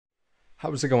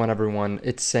How's it going, everyone?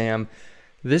 It's Sam.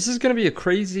 This is going to be a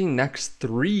crazy next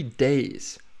 3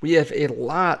 days. We have a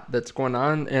lot that's going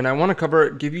on, and I want to cover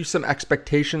it, give you some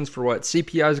expectations for what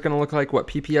CPI is going to look like, what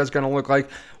PPI is going to look like,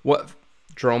 what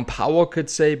Jerome Powell could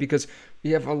say, because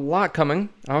we have a lot coming.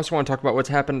 I also want to talk about what's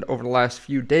happened over the last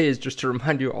few days, just to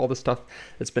remind you all the stuff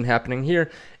that's been happening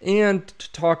here, and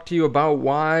to talk to you about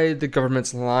why the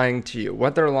government's lying to you,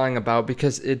 what they're lying about,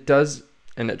 because it does,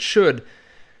 and it should,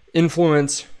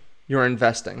 influence your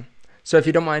investing. So if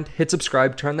you don't mind, hit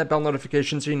subscribe, turn that bell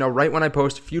notification so you know right when I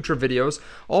post future videos.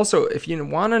 Also, if you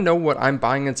want to know what I'm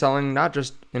buying and selling, not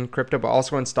just in crypto, but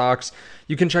also in stocks,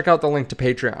 you can check out the link to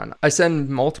Patreon. I send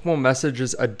multiple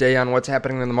messages a day on what's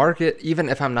happening in the market, even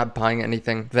if I'm not buying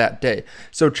anything that day.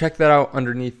 So check that out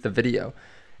underneath the video.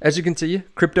 As you can see,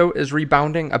 crypto is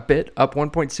rebounding a bit, up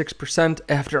 1.6%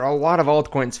 after a lot of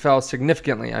altcoins fell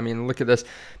significantly. I mean, look at this.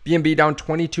 BNB down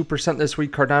 22% this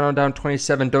week, Cardano down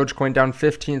 27%, Dogecoin down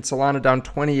 15%, Solana down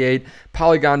 28%,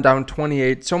 Polygon down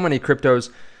 28%. So many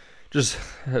cryptos just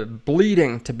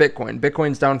bleeding to Bitcoin.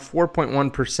 Bitcoin's down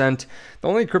 4.1%. The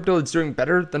only crypto that's doing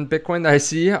better than Bitcoin that I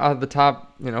see out of the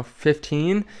top,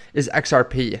 15 is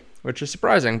XRP, which is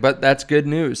surprising, but that's good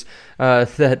news.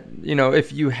 That,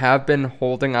 if you have been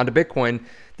holding onto Bitcoin,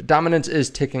 the dominance is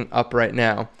ticking up right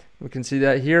now. We can see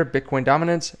that here, Bitcoin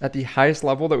dominance at the highest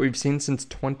level that we've seen since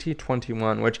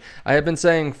 2021, which I have been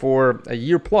saying for a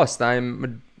year plus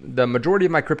that the majority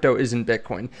of my crypto is in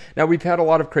Bitcoin. Now, we've had a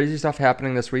lot of crazy stuff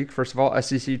happening this week. First of all,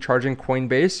 SEC charging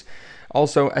Coinbase,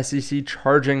 also SEC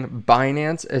charging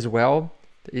Binance as well.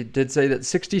 It did say that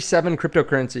 67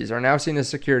 cryptocurrencies are now seen as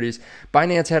securities.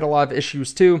 Binance had a lot of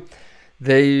issues too.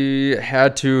 They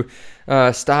had to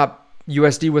stop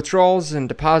USD withdrawals and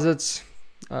deposits.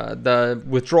 The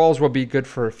withdrawals will be good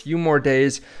for a few more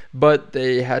days, but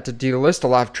they had to delist a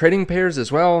lot of trading pairs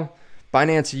as well.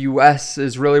 Binance US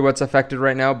is really what's affected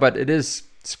right now, but it is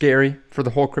scary for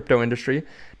the whole crypto industry.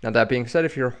 Now, that being said,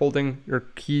 if you're holding your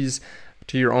keys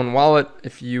to your own wallet,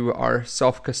 if you are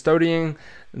self-custodying,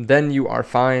 then you are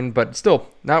fine, but still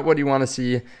not what you want to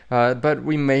see. But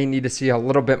we may need to see a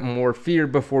little bit more fear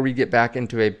before we get back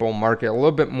into a bull market, a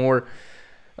little bit more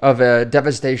of a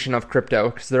devastation of crypto,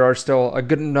 because there are still a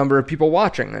good number of people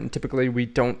watching, and typically we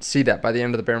don't see that by the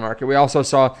end of the bear market. We also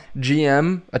saw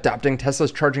GM adopting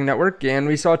Tesla's charging network, and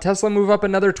we saw Tesla move up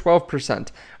another 12%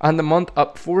 on the month,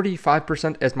 up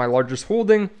 45% as my largest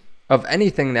holding of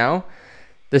anything now.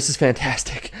 This is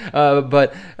fantastic,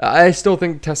 but I still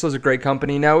think Tesla's a great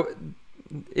company. Now,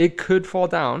 it could fall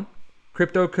down.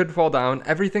 Crypto could fall down.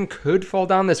 Everything could fall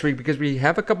down this week because we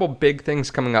have a couple big things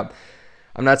coming up.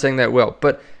 I'm not saying that it will,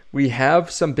 but we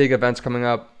have some big events coming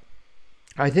up.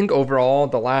 I think overall,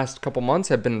 the last couple months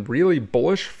have been really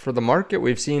bullish for the market.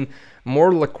 We've seen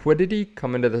more liquidity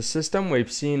come into the system.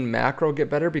 We've seen macro get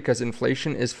better because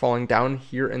inflation is falling down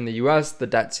here in the US. The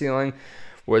debt ceiling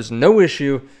was no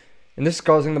issue, and this is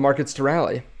causing the markets to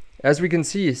rally. As we can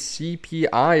see,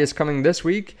 CPI is coming this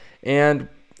week, and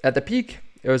at the peak,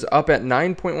 it was up at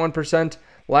 9.1%.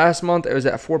 Last month, it was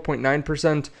at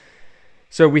 4.9%.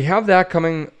 So we have that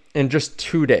coming in just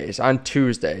 2 days, on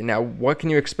Tuesday. Now, what can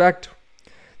you expect?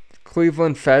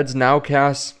 Cleveland Fed's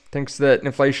nowcast thinks that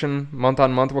inflation month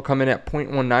on month will come in at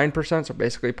 0.19%, so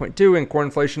basically 0.2, and core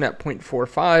inflation at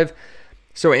 0.45.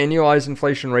 So annualized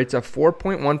inflation rates of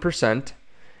 4.1%.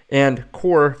 and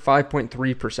core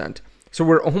 5.3%. So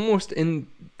we're almost in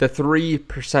the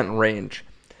 3% range.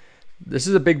 This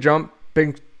is a big jump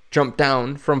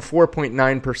down from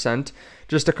 4.9%.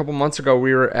 Just a couple months ago,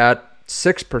 we were at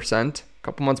 6%. A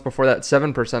couple months before that,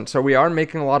 7%. So we are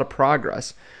making a lot of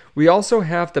progress. We also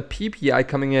have the PPI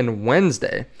coming in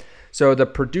Wednesday. So the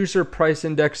producer price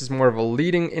index is more of a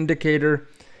leading indicator.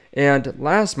 And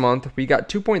last month, we got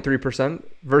 2.3%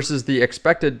 versus the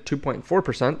expected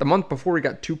 2.4%. The month before, we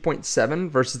got 2.7%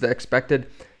 versus the expected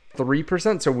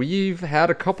 3%. So we've had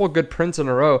a couple good prints in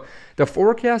a row. The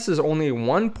forecast is only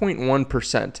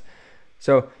 1.1%.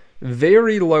 So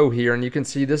very low here. And you can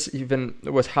see this even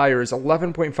was higher, is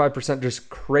 11.5%, just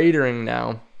cratering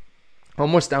now.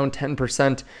 Almost down 10%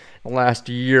 in the last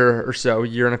year or so,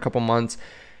 year and a couple months.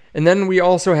 And then we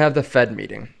also have the Fed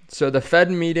meeting. So the Fed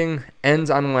meeting ends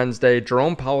on Wednesday.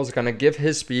 Jerome Powell is going to give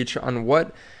his speech on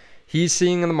what he's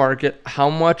seeing in the market. How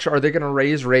much are they going to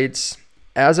raise rates?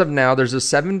 As of now, there's a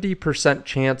 70%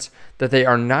 chance that they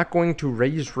are not going to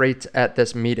raise rates at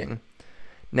this meeting.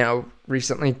 Now,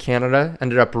 recently, Canada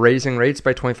ended up raising rates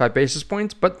by 25 basis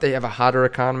points, but they have a hotter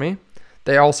economy.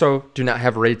 They also do not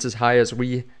have rates as high as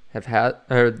we have had,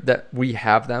 or that we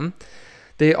have them.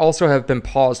 They also have been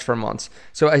paused for months.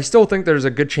 So I still think there's a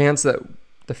good chance that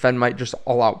the Fed might just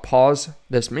all out pause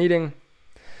this meeting.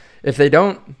 If they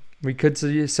don't, We could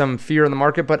see some fear in the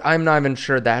market, but I'm not even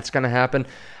sure that's going to happen.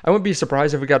 I wouldn't be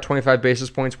surprised if we got 25 basis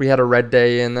points. We had a red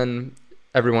day, and then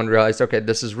everyone realized, okay,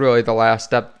 this is really the last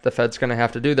step the Fed's going to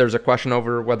have to do. There's a question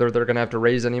over whether they're going to have to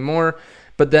raise any more,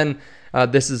 but then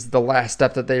this is the last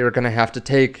step that they are going to have to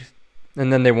take,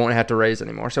 and then they won't have to raise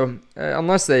anymore. So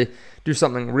unless they do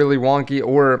something really wonky,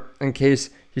 or in case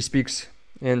he speaks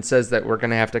and says that we're going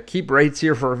to have to keep rates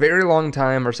here for a very long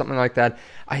time or something like that,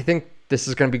 I think this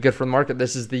is going to be good for the market.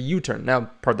 This is the U-turn. Now,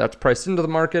 part that's priced into the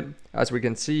market. As we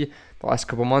can see, the last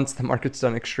couple months, the market's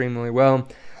done extremely well.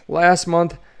 Last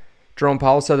month, Jerome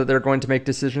Powell said that they're going to make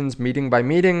decisions meeting by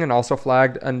meeting, and also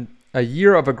flagged a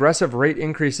year of aggressive rate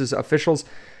increases. Officials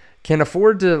can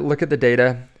afford to look at the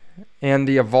data and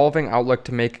the evolving outlook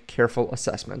to make careful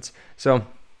assessments. So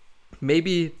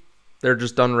maybe they're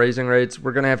just done raising rates.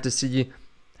 We're going to have to see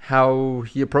how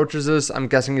he approaches this. I'm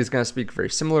guessing he's going to speak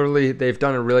very similarly. They've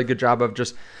done a really good job of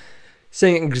just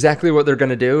saying exactly what they're going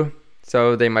to do.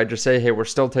 So they might just say, hey, we're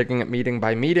still taking it meeting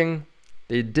by meeting.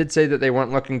 They did say that they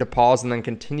weren't looking to pause and then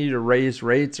continue to raise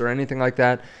rates or anything like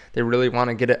that. They really want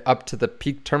to get it up to the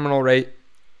peak terminal rate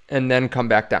and then come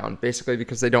back down, basically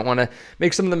because they don't want to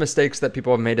make some of the mistakes that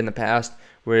people have made in the past,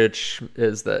 which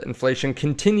is that inflation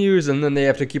continues and then they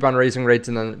have to keep on raising rates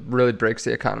and then it really breaks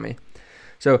the economy.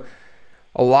 So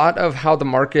a lot of how the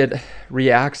market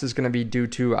reacts is going to be due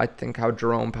to, I think, how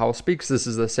Jerome Powell speaks. This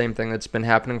is the same thing that's been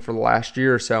happening for the last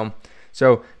year or so.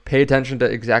 So pay attention to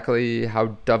exactly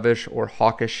how dovish or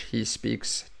hawkish he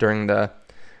speaks during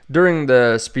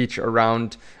the speech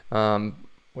around,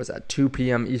 was that 2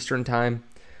 p.m. Eastern time?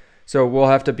 So we'll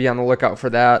have to be on the lookout for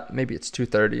that. Maybe it's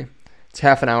 2:30. It's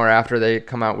half an hour after they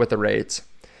come out with the rates.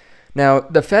 Now,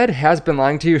 the Fed has been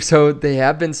lying to you. So they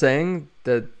have been saying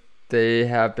that they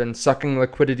have been sucking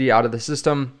liquidity out of the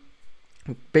system,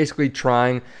 basically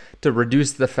trying to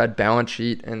reduce the Fed balance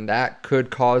sheet, and that could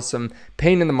cause some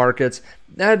pain in the markets.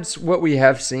 That's what we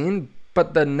have seen,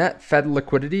 but the net Fed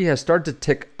liquidity has started to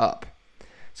tick up.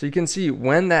 So you can see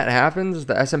when that happens,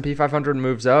 the S&P 500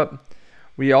 moves up.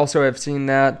 We also have seen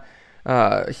that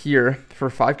here for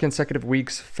 5 consecutive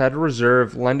weeks. Federal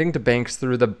Reserve lending to banks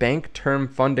through the Bank Term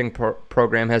Funding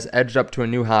Program has edged up to a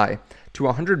new high, to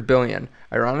 $100 billion.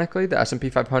 Ironically, the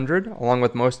S&P 500, along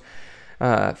with most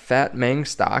fat Mang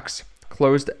stocks,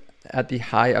 closed at the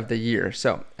high of the year.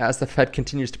 So as the Fed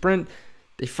continues to print,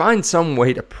 they find some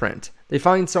way to print. They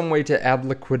find some way to add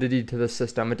liquidity to the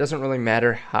system. It doesn't really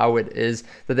matter how it is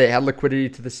that they add liquidity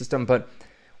to the system, but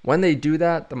when they do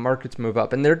that, the markets move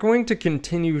up, and they're going to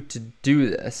continue to do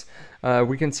this.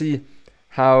 We can see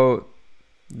how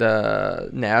the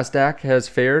NASDAQ has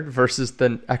fared versus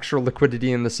the extra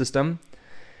liquidity in the system.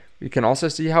 We can also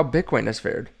see how Bitcoin has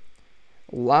fared.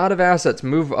 A lot of assets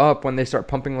move up when they start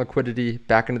pumping liquidity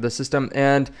back into the system,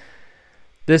 and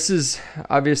this is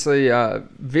obviously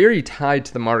very tied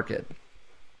to the market.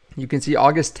 You can see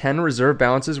August 10 reserve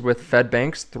balances with Fed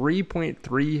banks,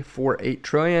 3.348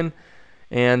 trillion,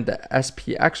 and the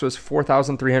SPX was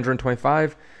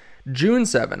 4,325. June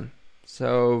 7,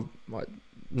 so what,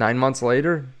 9 months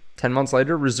later, 10 months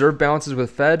later, reserve balances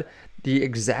with Fed, the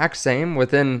exact same,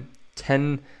 within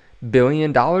 $10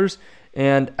 billion,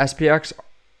 and SPX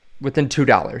within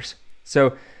 $2.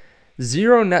 So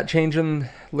zero net change in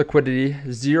liquidity,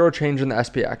 zero change in the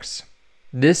SPX.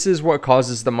 This is what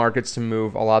causes the markets to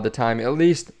move a lot of the time, at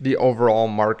least the overall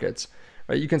markets.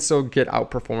 Right? You can still get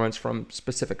outperformance from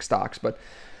specific stocks, but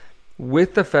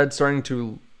with the Fed starting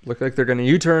to look like they're going to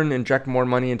U-turn, inject more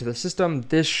money into the system,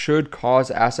 this should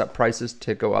cause asset prices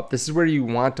to go up. This is where you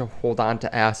want to hold on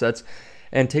to assets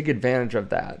and take advantage of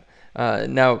that.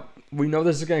 Now, we know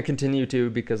this is going to continue to,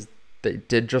 because they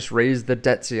did just raise the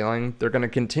debt ceiling. They're going to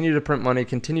continue to print money,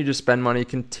 continue to spend money,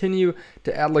 continue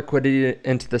to add liquidity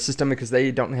into the system because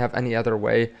they don't have any other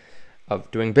way of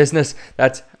doing business.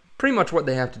 That's pretty much what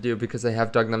they have to do because they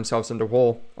have dug themselves into a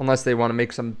hole, unless they want to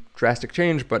make some drastic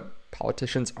change. But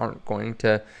politicians aren't going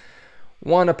to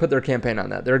want to put their campaign on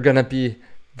that. They're going to be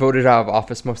voted out of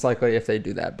office most likely if they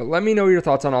do that. But let me know your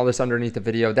thoughts on all this underneath the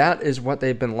video. That is what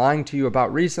they've been lying to you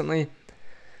about recently.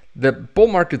 The bull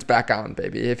market's back on,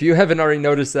 baby. If you haven't already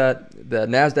noticed that, the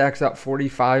NASDAQ's up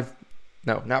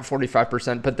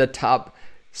 45%, but the top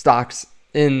stocks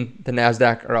in the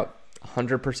NASDAQ are up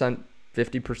 100%,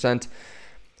 50%.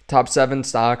 Top 7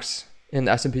 stocks in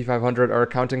the S&P 500 are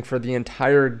accounting for the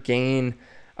entire gain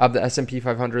of the S&P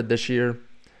 500 this year.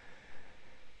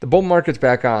 The bull market's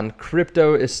back on.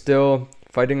 Crypto is still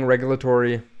fighting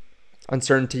regulatory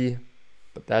uncertainty,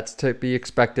 but that's to be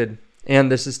expected.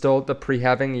 And this is still the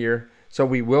pre-halving year. So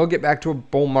we will get back to a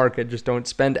bull market. Just don't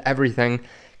spend everything.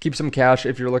 Keep some cash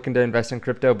if you're looking to invest in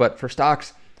crypto. But for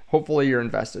stocks, hopefully you're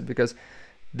invested, because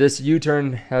This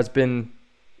U-turn has been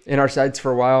in our sights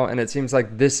for a while, and it seems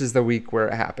like this is the week where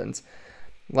it happens.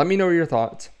 Let me know your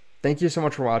thoughts. Thank you so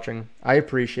much for watching. I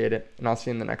appreciate it, and I'll see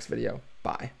you in the next video.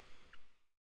 Bye.